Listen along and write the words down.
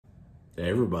Hey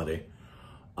everybody.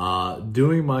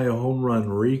 Doing my home run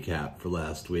recap for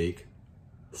last week.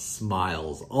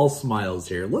 Smiles, all smiles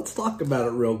here. Let's talk about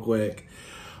it real quick.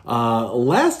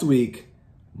 Last week,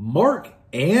 Mark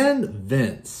and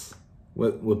Vince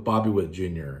with Bobby Witt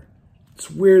Jr. It's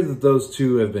weird that those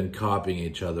two have been copying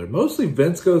each other. Mostly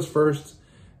Vince goes first,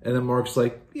 and then Mark's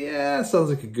like, yeah, sounds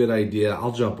like a good idea.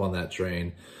 I'll jump on that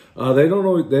train. They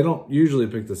don't usually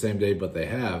pick the same day, but they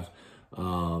have.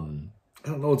 I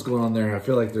don't know what's going on there. I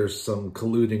feel like there's some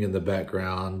colluding in the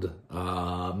background.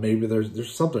 Maybe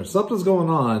there's something's going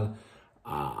on.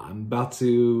 I'm about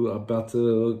to,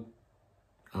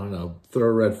 I don't know, throw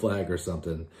a red flag or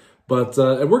something. But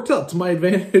it worked out to my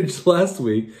advantage last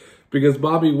week because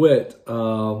Bobby Witt,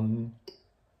 0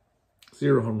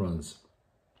 home runs,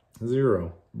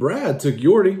 0. Brad took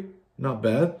Yordi, not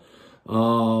bad.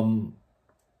 Yordi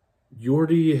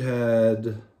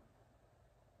had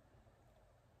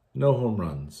no home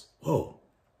runs. Whoa.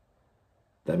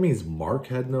 That means Mark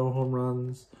had no home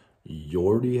runs.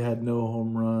 Yordi had no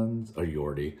home runs. Or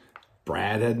Yordi.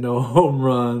 Brad had no home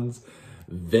runs.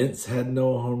 Vince had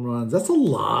no home runs. That's a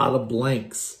lot of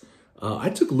blanks. I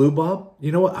took Lubob.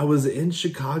 You know what? I was in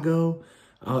Chicago.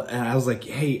 And I was like,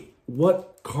 hey,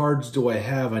 what cards do I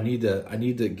have? I need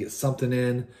to get something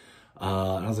in.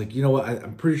 And I was like, you know what?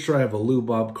 I'm pretty sure I have a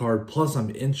Lubob card. Plus, I'm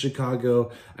in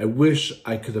Chicago. I wish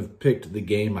I could have picked the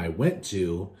game I went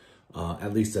to,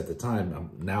 at least at the time.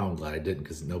 Now I'm glad I didn't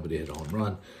because nobody hit a home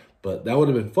run. But that would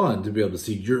have been fun to be able to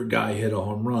see your guy hit a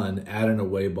home run at an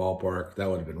away ballpark.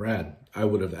 That would have been rad. I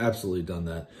would have absolutely done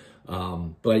that.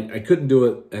 But I couldn't do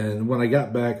it. And when I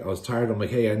got back, I was tired. I'm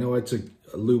like, hey, I know I took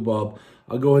a Lubob.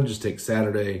 I'll go ahead and just take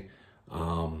Saturday.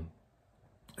 I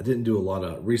didn't do a lot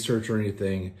of research or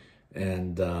anything.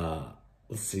 And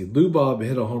let's see, Lubob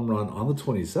hit a home run on the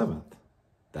 27th.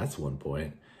 That's 1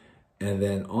 point. And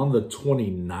then on the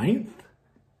 29th,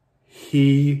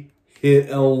 he hit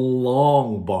a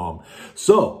long bomb.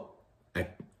 So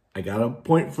I got a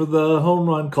point for the home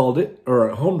run, called it, or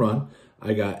a home run.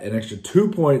 I got an extra 2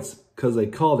 points because they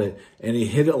called it, and he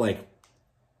hit it like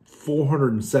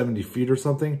 470 feet or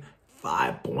something.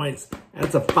 5 points.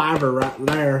 That's a fiver right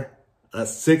there.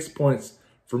 That's 6 points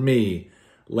for me.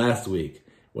 Last week,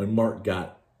 when Mark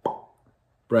got,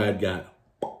 Brad got,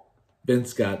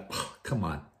 Vince got, come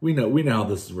on, we know how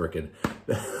this is working.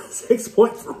 6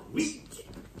 points for me.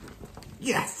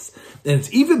 Yes. And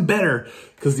it's even better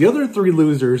because the other 3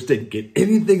 losers didn't get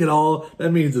anything at all.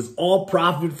 That means it's all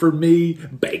profit for me.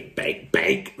 Bank, bank,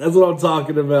 bank. That's what I'm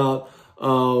talking about.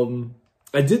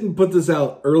 I didn't put this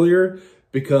out earlier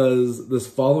because this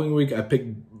following week I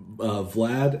picked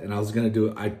Vlad, and I was going to do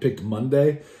it. I picked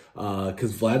Monday.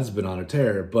 Because Vlad's been on a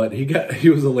tear, but he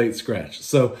was a late scratch.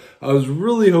 So I was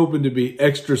really hoping to be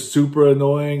extra super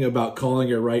annoying about calling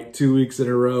it right 2 weeks in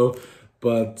a row.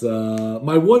 But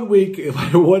my one week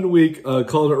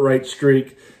called it right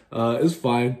streak is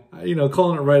fine. You know,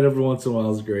 calling it right every once in a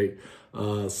while is great.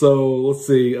 So let's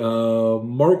see.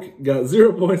 Mark got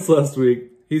 0 points last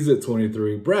week. He's at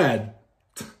 23. Brad,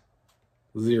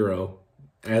 0,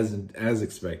 as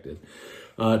expected.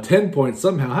 10 points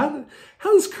somehow.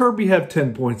 How does Kirby have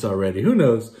 10 points already? Who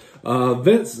knows?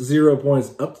 Vince, 0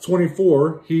 points, up to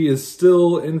 24. He is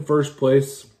still in first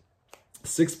place.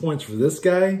 6 points for this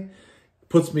guy.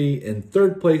 Puts me in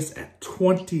third place at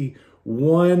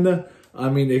 21. I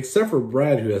mean, except for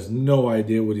Brad, who has no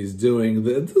idea what he's doing.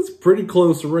 This is a pretty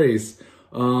close race.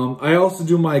 I also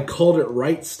do my called it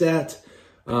right stat.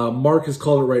 Mark has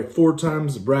called it right 4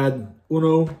 times. Brad,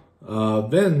 uno.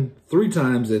 Then 3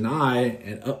 times, and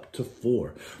up to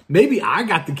 4. Maybe I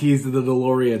got the keys to the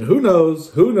DeLorean. Who knows?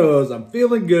 Who knows? I'm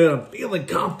feeling good. I'm feeling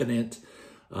confident.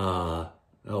 That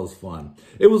was fun.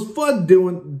 It was fun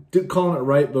calling it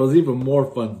right, but it was even more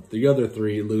fun. The other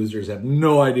 3 losers have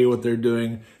no idea what they're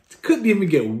doing. Couldn't even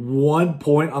get 1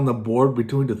 point on the board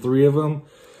between the 3 of them.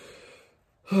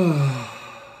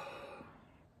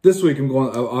 This week I'm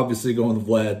obviously going with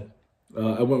Vlad.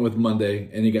 I went with Monday,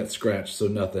 and he got scratched, so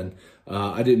nothing.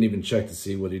 I didn't even check to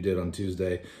see what he did on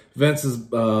Tuesday. Vince is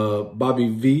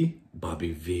Bobby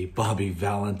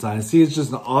Valentine. See, it's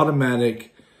just an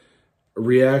automatic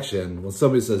reaction. When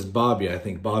somebody says Bobby, I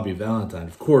think Bobby Valentine.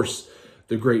 Of course,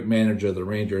 the great manager of the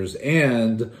Rangers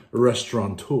and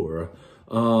restaurateur.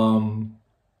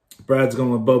 Brad's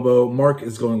going with Bobo. Mark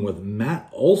is going with Matt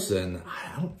Olson.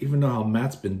 I don't even know how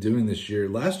Matt's been doing this year.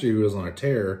 Last year he was on a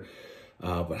tear.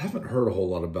 But I haven't heard a whole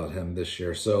lot about him this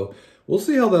year. So we'll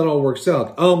see how that all works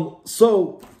out.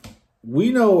 So we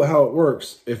know how it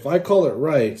works. If I call it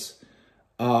right,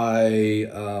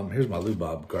 here's my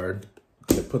Lubob card.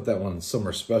 I put that one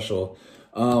somewhere special.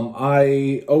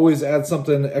 I always add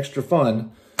something extra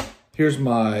fun. here's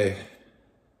my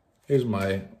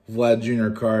Vlad Jr.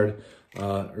 card.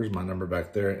 There's my number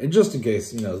back there. And just in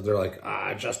case, you know, they're like,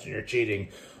 Justin, you're cheating.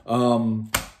 So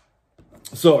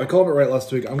I called it right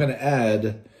last week. I'm going to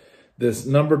add this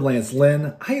numbered Lance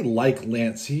Lynn. I like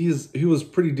Lance. He was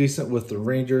pretty decent with the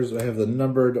Rangers. I have the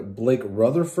numbered Blake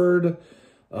Rutherford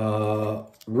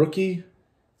rookie.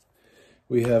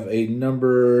 We have a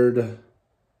numbered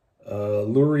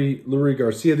Lurie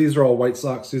Garcia. These are all White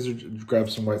Sox. These are grab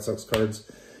some White Sox cards.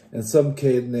 And some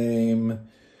kid named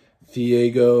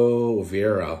Diego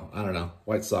Vieira. I don't know.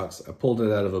 White Sox. I pulled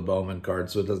it out of a Bowman card,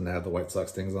 so it doesn't have the White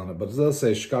Sox things on it. But it does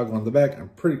say Chicago on the back.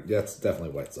 That's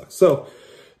definitely White Sox. So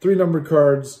 3 numbered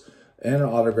cards and an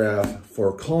autograph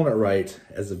for calling it right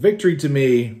as a victory to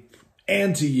me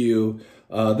and to you.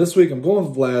 This week I'm going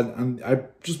with Vlad. I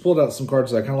just pulled out some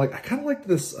cards that I kind of like. I kind of like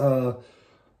this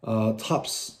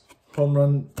Topps home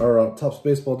run or Topps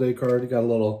baseball day card. You got a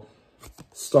little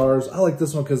stars. I like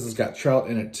this one because it's got Trout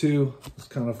in it too. It's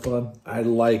kind of fun. I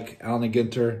like Allen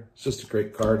Ginter. It's just a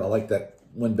great card. I like that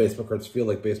when baseball cards feel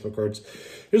like baseball cards.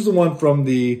 Here's the one from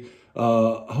the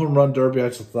home run derby. I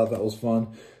just thought that was fun.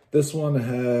 This one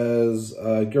has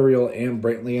Gurriel and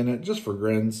Brantley in it, just for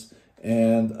grins.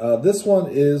 And this one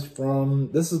is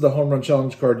this is the home run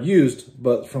challenge card used,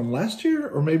 but from last year,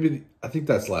 or maybe, I think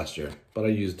that's last year, but I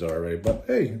used it already. But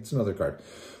hey, it's another card.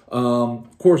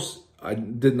 Of course, I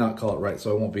did not call it right, so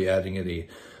I won't be adding any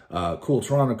cool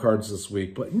Toronto cards this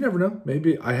week. But you never know.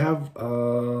 Maybe I have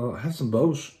some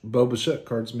Bo Bichette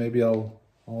cards. Maybe I'll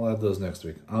add those next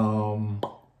week.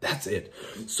 That's it.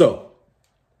 So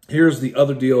here's the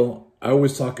other deal. I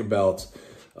always talk about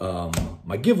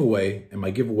my giveaway, and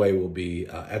my giveaway will be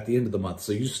at the end of the month.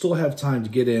 So you still have time to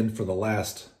get in for the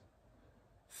last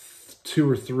 2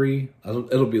 or 3.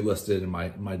 It'll be listed in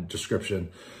my description.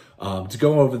 To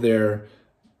go over there,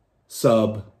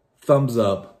 sub, thumbs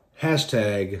up,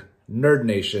 hashtag Nerd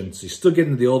Nation. So you still get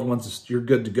into the old ones. You're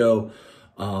good to go.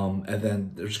 And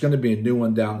then there's going to be a new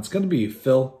one down. It's going to be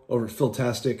Phil over at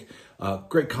Philtastic.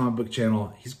 Great comic book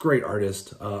channel. He's a great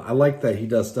artist. I like that he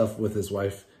does stuff with his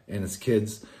wife and his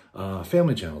kids.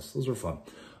 Family channels. Those are fun.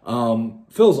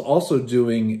 Phil's also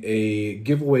doing a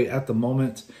giveaway at the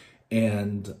moment.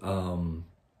 And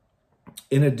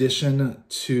in addition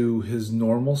to his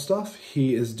normal stuff,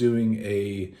 he is doing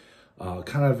a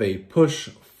kind of a push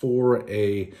for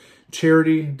a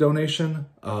charity donation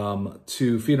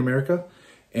to Feed America.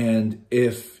 And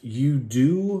if you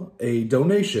do a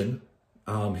donation,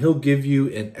 he'll give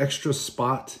you an extra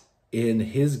spot in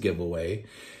his giveaway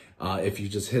if you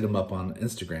just hit him up on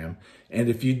Instagram. And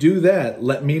if you do that,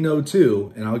 let me know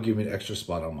too, and I'll give you an extra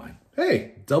spot on mine.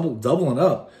 Hey, doubling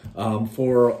up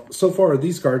for so far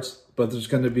these cards, but there's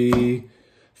going to be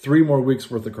 3 more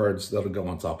weeks worth of cards that'll go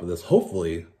on top of this.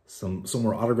 Hopefully some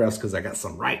more autographs because I got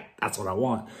some right. That's what I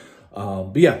want.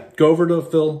 But yeah, go over to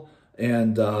Phil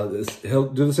and he'll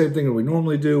do the same thing that we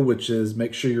normally do, which is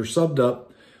make sure you're subbed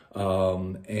up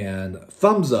and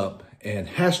thumbs up and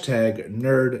hashtag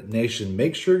Nerd Nation.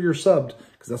 Make sure you're subbed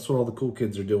because that's what all the cool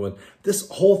kids are doing. This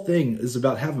whole thing is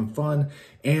about having fun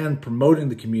and promoting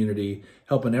the community,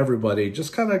 helping everybody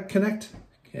just kind of connect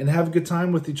and have a good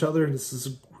time with each other. This is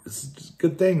a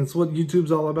good thing. That's what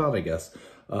YouTube's all about, I guess.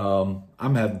 I'm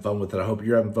having fun with it. I hope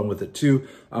you're having fun with it too.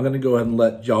 I'm going to go ahead and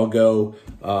let y'all go.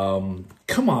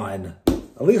 Come on.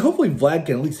 Hopefully Vlad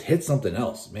can at least hit something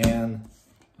else, man.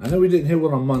 I know we didn't hit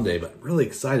one on Monday, but really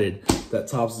excited that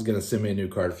Topps is going to send me a new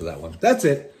card for that one. That's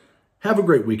it. Have a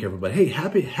great week, everybody. Hey,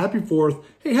 happy 4th.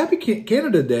 Hey, happy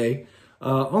Canada Day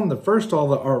on the 1st to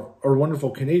all our wonderful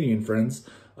Canadian friends.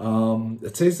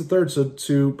 Today's the 3rd, so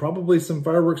to probably some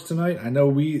fireworks tonight. I know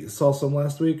we saw some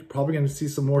last week. Probably going to see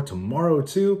some more tomorrow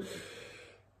too.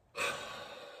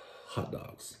 Hot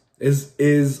dogs.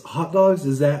 Is hot dogs?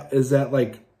 Is that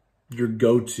like your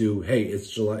go-to? Hey, it's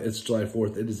July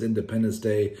 4th. It is Independence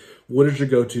Day. What is your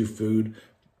go-to food?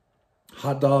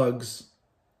 Hot dogs,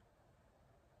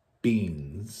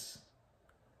 beans,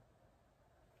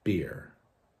 beer.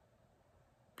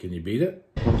 Can you beat it?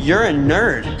 You're a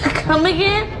nerd. Come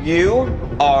again? You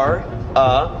are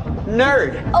a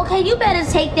nerd. Okay, you better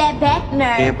take that back,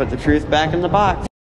 nerd. Can't put the truth back in the box.